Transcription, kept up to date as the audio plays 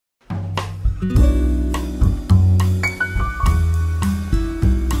Everybody,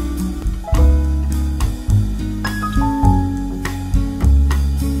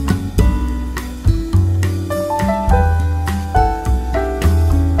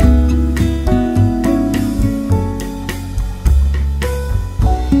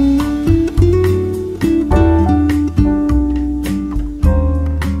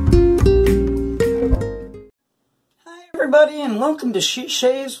 and welcome to She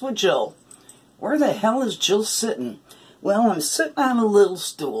Shaves with Jill. Where the hell is Jill sitting? Well, I'm sitting on a little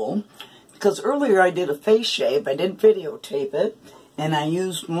stool because earlier I did a face shave. I didn't videotape it, and I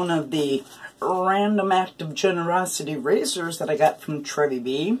used one of the random act of generosity razors that I got from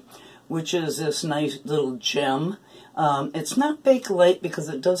TrevieB, which is this nice little gem. It's not Bakelite because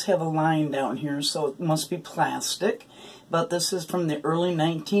it does have a line down here, so it must be plastic. But this is from the early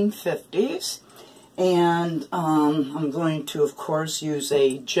 1950s. And I'm going to, of course, use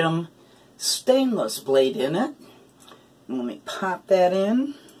a GEM stainless blade in it. And let me pop that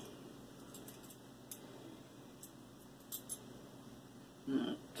in.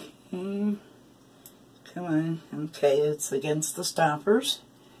 Okay. Come on. Okay, it's against the stoppers.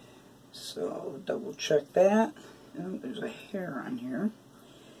 So double check that. Oh, there's a hair on here.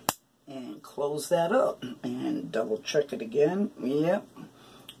 And close that up. And double check it again. Yep.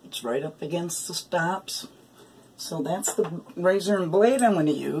 It's right up against the stops. So that's the razor and blade I'm going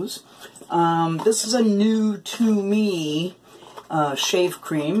to use. This is a new to me shave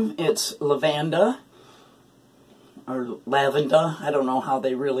cream. It's Lavanda or Lavanda. I don't know how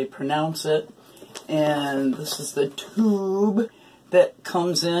they really pronounce it. And this is the tube that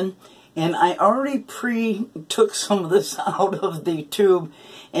comes in. And I already took some of this out of the tube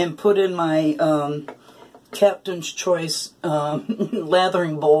and put in my Captain's Choice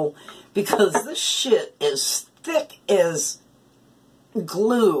lathering bowl, because this shit is thick as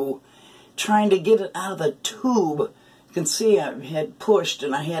glue trying to get it out of the tube. You can see I had pushed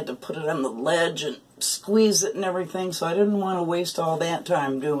and I had to put it on the ledge and squeeze it and everything, so I didn't want to waste all that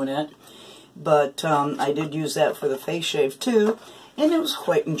time doing it. But I did use that for the face shave too, and it was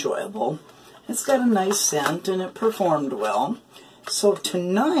quite enjoyable. It's got a nice scent and it performed well. So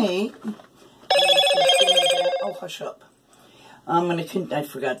tonight, oh, hush up. I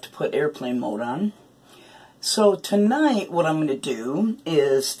forgot to put airplane mode on. So tonight, what I'm going to do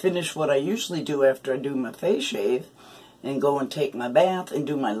is finish what I usually do after I do my face shave and go and take my bath and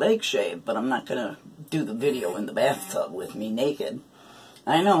do my leg shave. But I'm not going to do the video in the bathtub with me naked.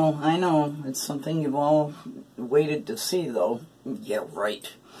 I know. It's something you've all waited to see, though. Yeah,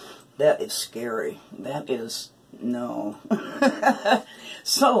 right. That is scary. That is... no.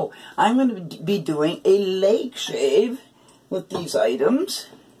 So, I'm going to be doing a leg shave with these items.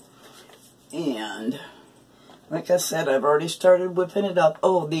 And, like I said, I've already started whipping it up.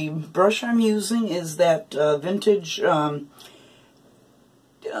 Oh, the brush I'm using is that vintage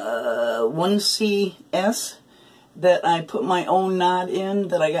 1CS that I put my own knot in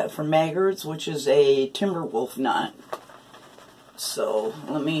that I got from Maggards, which is a Timberwolf knot. So,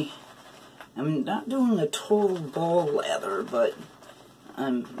 I'm not doing a total ball lather, but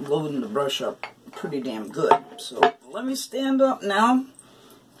I'm loading the brush up pretty damn good. So let me stand up now,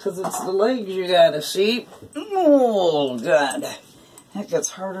 because it's the legs you gotta see. Oh, God. That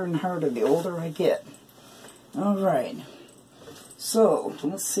gets harder and harder the older I get. Alright. So,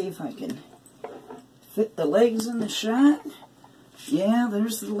 let's see if I can fit the legs in the shot. Yeah,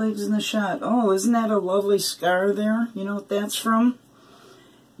 there's the legs in the shot. Oh, isn't that a lovely scar there? You know what that's from?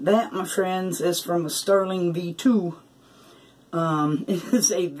 That, my friends, is from a Starling V2. It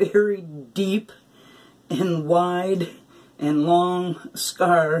is a very deep and wide and long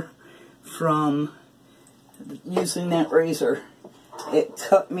scar from using that razor. It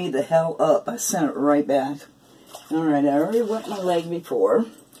cut me the hell up. I sent it right back. Alright, I already wet my leg before,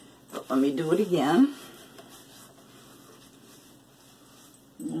 but let me do it again.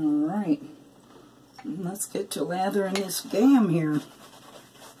 Alright, let's get to lathering this GEM here.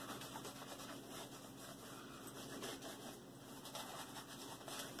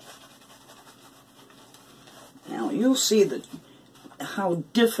 Now, you'll see how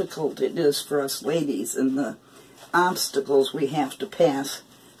difficult it is for us ladies and the obstacles we have to pass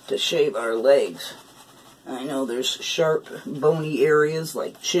to shave our legs. I know there's sharp, bony areas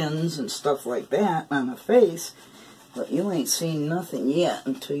like chins and stuff like that on a face, but you ain't seen nothing yet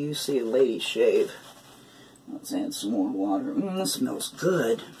until you see a lady shave. Let's add some more water. This smells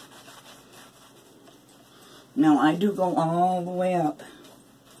good. Now, I do go all the way up.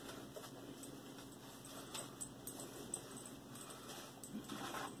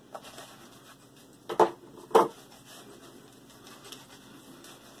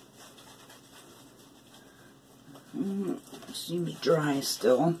 Seems dry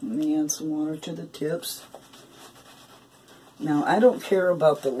still. Let me add some water to the tips. Now, I don't care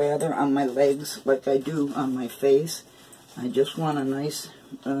about the lather on my legs like I do on my face. I just want a nice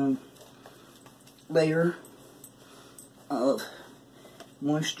layer of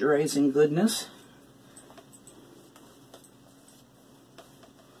moisturizing goodness.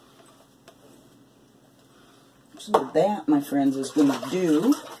 So that, my friends, is going to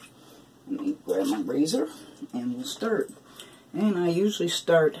do. Let me grab my razor and we'll start. And I usually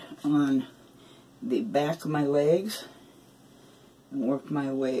start on the back of my legs and work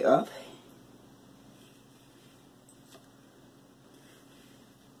my way up.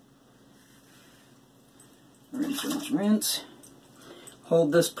 Rinse, rinse, rinse.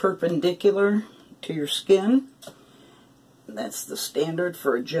 Hold this perpendicular to your skin. That's the standard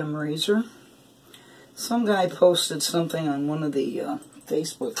for a GEM razor. Some guy posted something on one of the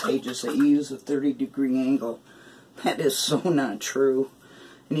Facebook pages that you use a 30-degree angle. That is so not true.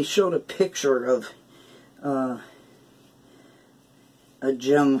 And he showed a picture of a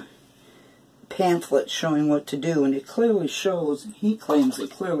GEM pamphlet showing what to do, and it clearly shows, he claims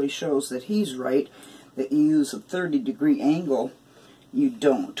it clearly shows that he's right, that you use a 30-degree angle. You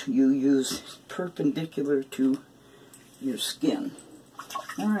don't. You use perpendicular to your skin.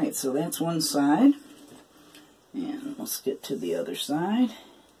 Alright, so that's one side. And let's get to the other side.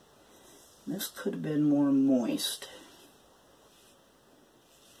 This could have been more moist.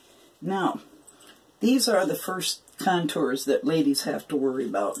 Now, these are the first contours that ladies have to worry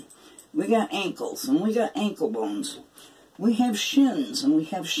about. We got ankles, and we got ankle bones. We have shins, and we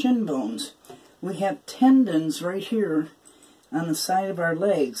have shin bones. We have tendons right here on the side of our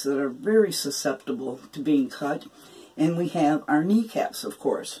legs that are very susceptible to being cut. And we have our kneecaps, of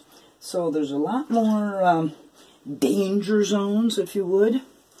course. So there's a lot more danger zones, if you would,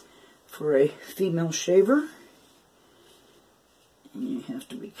 for a female shaver. And you have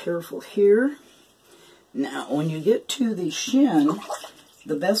to be careful here. Now, when you get to the shin,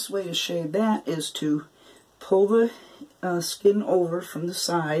 the best way to shave that is to pull the skin over from the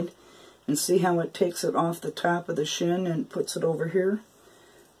side and see how it takes it off the top of the shin and puts it over here.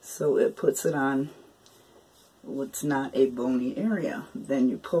 So it puts it on what's not a bony area. Then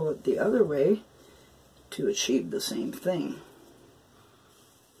you pull it the other way to achieve the same thing.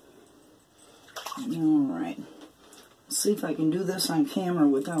 Alright, let's see if I can do this on camera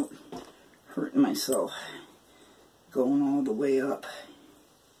without hurting myself. Going all the way up.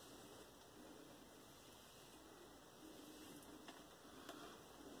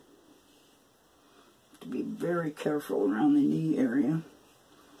 To be very careful around the knee area.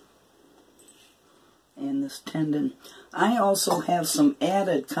 And this tendon. I also have some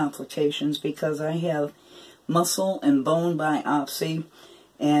added complications because I have muscle and bone biopsy,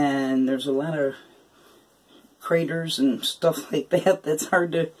 and there's a lot of craters and stuff like that that's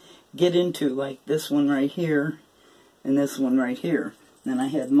hard to get into, like this one right here and this one right here. Then I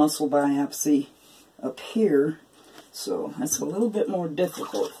had muscle biopsy up here, so that's a little bit more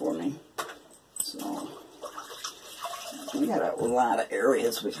difficult for me. So we got a lot of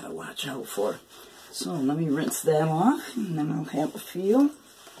areas we gotta watch out for. So let me rinse that off, and then I'll have a feel.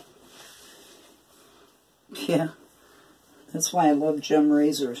 Yeah, that's why I love GEM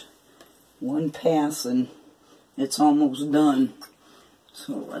razors. One pass and it's almost done.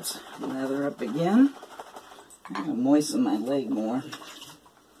 So let's lather up again. I'm going to moisten my leg more.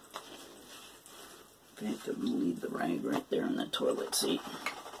 I have to leave the rag right there in the toilet seat.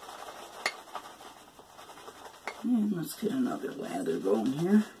 And let's get another lather going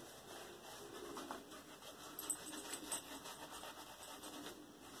here.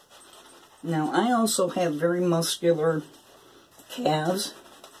 Now, I also have very muscular calves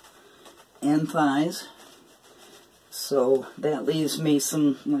and thighs, so that leaves me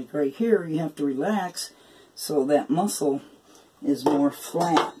some, like right here, you have to relax so that muscle is more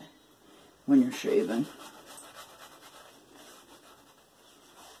flat when you're shaving.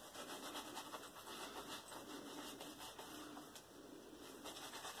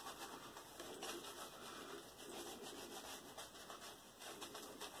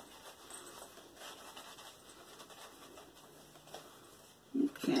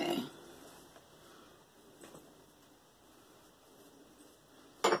 Okay.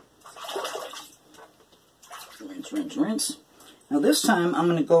 Rinse, rinse, rinse. Now this time I'm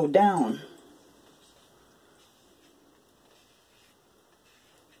going to go down.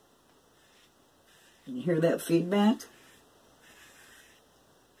 Can you hear that feedback?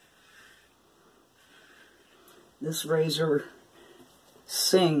 This razor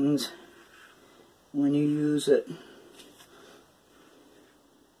sings when you use it.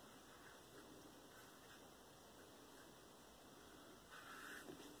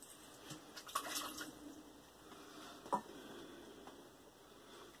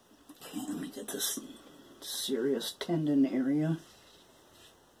 this serious tendon area.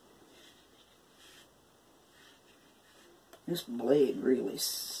 This blade really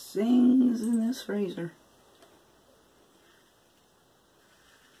sings in this razor.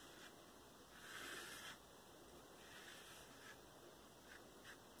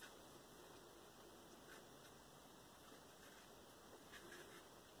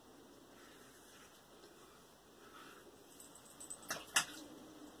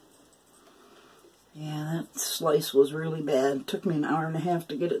 Yeah, that slice was really bad. It took me an hour and a half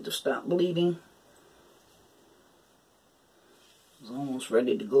to get it to stop bleeding. I was almost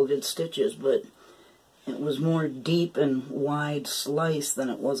ready to go get stitches, but it was more deep and wide slice than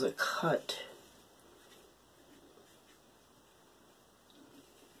it was a cut.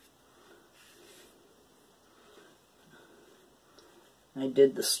 I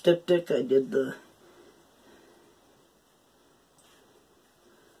did the styptic, I did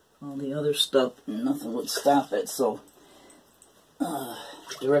all the other stuff, and nothing would stop it, so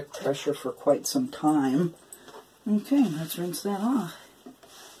direct pressure for quite some time. Okay, let's rinse that off.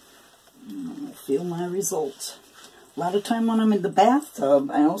 And I'll feel my results. A lot of time when I'm in the bathtub,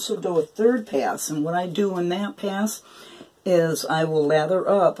 I also do a third pass, and what I do in that pass is I will lather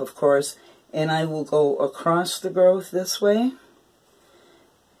up, of course, and I will go across the growth this way,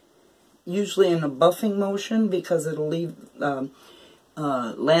 usually in a buffing motion because it'll leave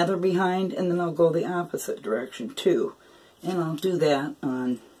lather behind, and then I'll go the opposite direction too, and I'll do that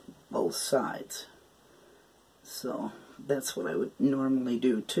on both sides. So that's what I would normally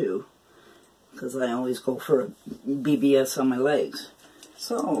do too, because I always go for a BBS on my legs.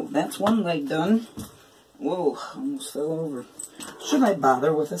 So that's one leg done. Whoa, almost fell over. Should I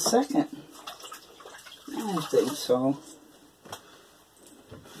bother with a second? I think so.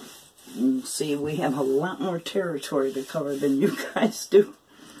 You see, we have a lot more territory to cover than you guys do.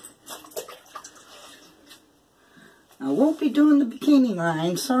 I won't be doing the bikini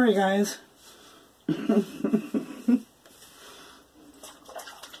line. Sorry, guys.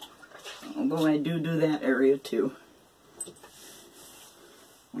 Although I do that area too.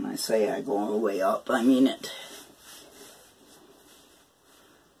 When I say I go all the way up, I mean it.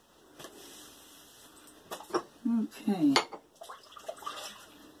 Okay.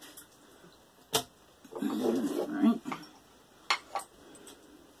 Alright.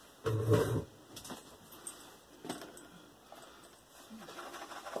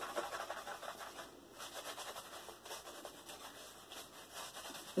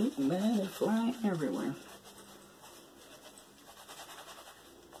 Ooh, they fly everywhere.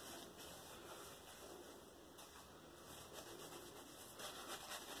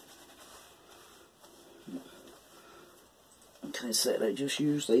 Like I said, I just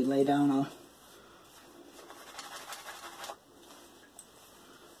usually lay down a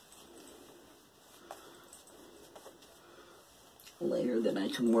layer that I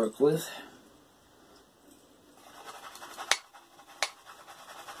can work with.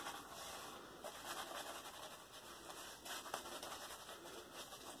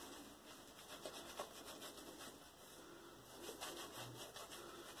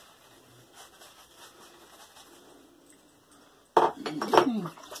 Okay.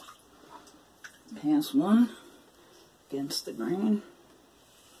 Pass one against the grain.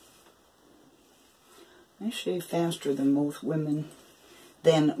 I shave faster than most women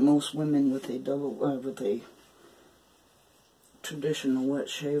with a with a traditional wet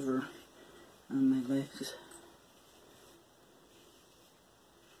shaver on my legs.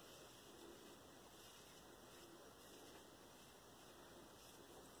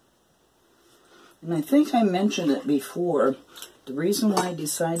 And I think I mentioned it before. The reason why I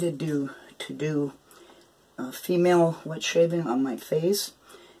decided to do female wet shaving on my face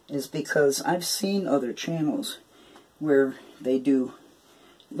is because I've seen other channels where they do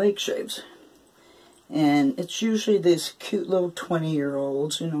leg shaves. And it's usually these cute little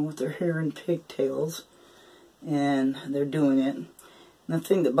 20-year-olds, you know, with their hair in pigtails, and they're doing it. And the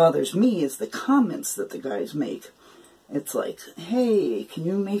thing that bothers me is the comments that the guys make. It's like, hey, can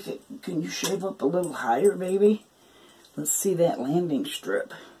you shave up a little higher, baby? Let's see that landing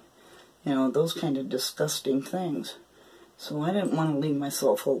strip. You know, those kind of disgusting things. So I didn't want to leave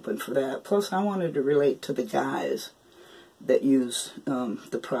myself open for that. Plus, I wanted to relate to the guys that use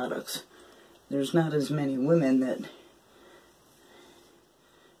the products. There's not as many women that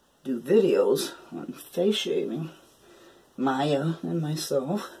do videos on face shaving. Maya and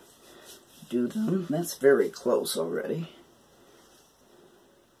myself do them. That's very close already.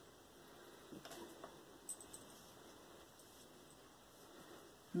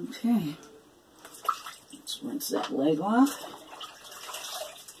 Okay, let's rinse that leg off.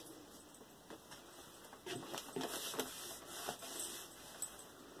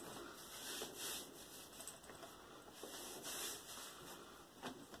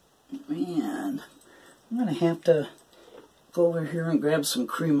 And I'm going to have to go over here and grab some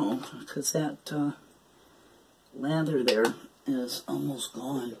Cremo, because that lather there is almost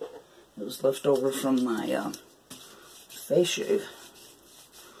gone. It was left over from my face shave.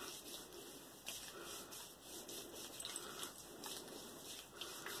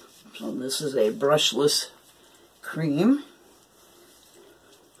 So this is a brushless cream.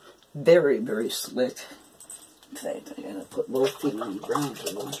 Very, very slick. In fact, I gotta put both feet on the ground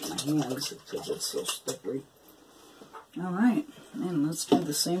to wash my hands because it's so slippery. Alright, and let's do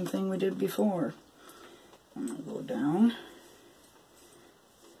the same thing we did before. I'm gonna go down.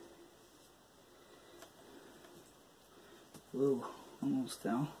 Ooh, almost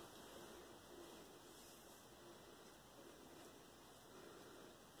fell.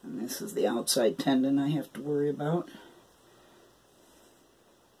 And this is the outside tendon I have to worry about.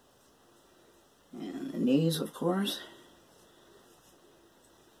 And the knees, of course.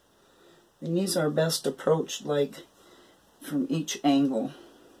 The knees are best approached like from each angle,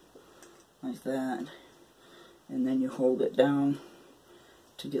 like that. And then you hold it down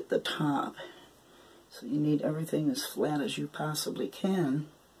to get the top. So you need everything as flat as you possibly can.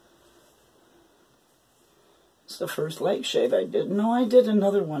 It's the first leg shave I did. No, I did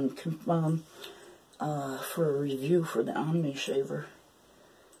another one for a review for the Omni shaver.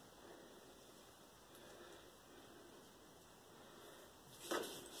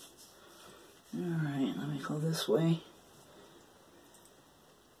 Alright, let me go this way.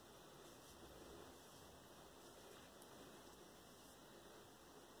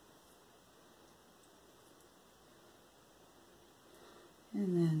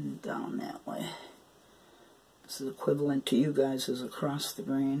 And then down that way. This is equivalent to you guys as across the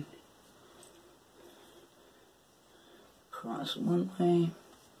grain. Across one way.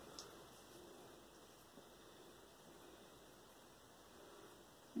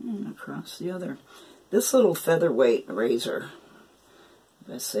 And across the other. This little featherweight razor,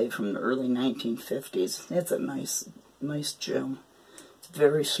 I say from the early 1950s, it's a nice gem.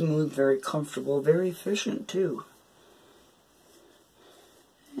 Very smooth, very comfortable, very efficient too.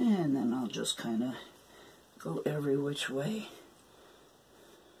 And then I'll just kind of go every which way.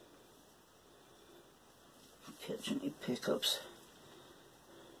 Catch any pickups.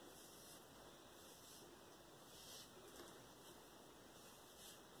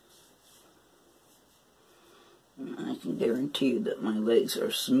 And I can guarantee you that my legs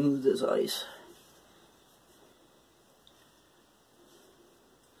are smooth as ice.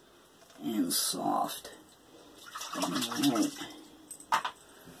 And soft. Alright.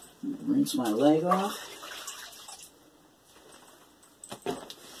 Rinse my leg off.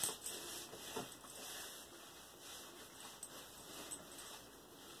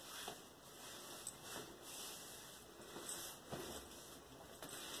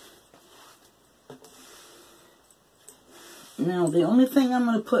 Now, the only thing I'm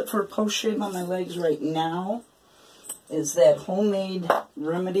going to put for a post shave on my legs right now is that homemade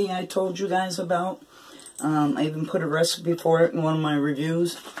remedy I told you guys about. I even put a recipe for it in one of my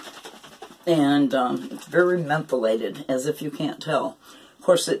reviews. And it's very mentholated, as if you can't tell. Of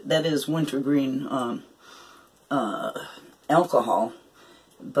course, that is wintergreen alcohol,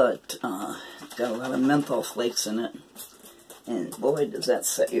 but it's got a lot of menthol flakes in it. And boy, does that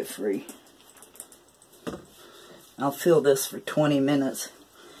set you free. I'll fill this for 20 minutes.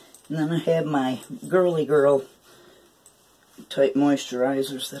 And then I have my girly girl type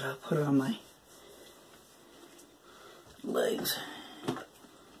moisturizers that I'll put on my legs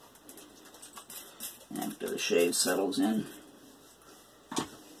after the shave settles in.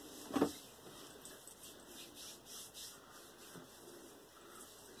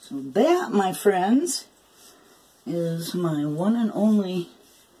 So that, my friends, is my one and only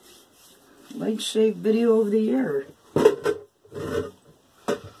leg shave video of the year.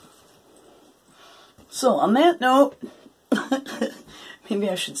 So on that note, maybe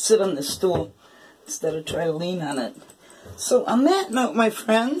I should sit on this stool instead of try to lean on it. So on that note, my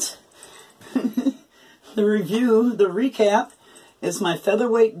friends, the recap is my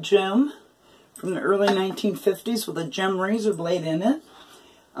featherweight gem from the early 1950s with a gem razor blade in it.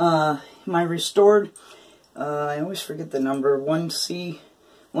 My restored, I always forget the number,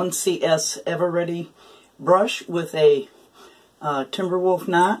 1CS Ever Ready brush with a Timberwolf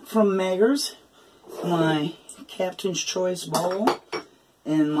knot from Maggers, my Captain's Choice bowl,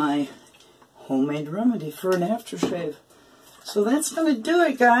 and my homemade remedy for an aftershave. So that's going to do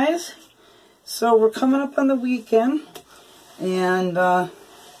it, guys. So we're coming up on the weekend, and I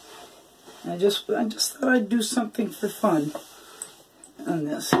just thought I'd do something for fun on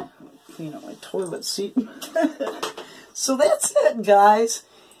this. Clean up my toilet seat. So that's it, guys.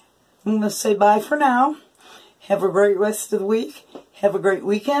 I'm going to say bye for now. Have a great rest of the week. Have a great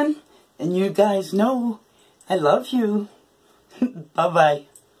weekend. And you guys know I love you. Bye-bye.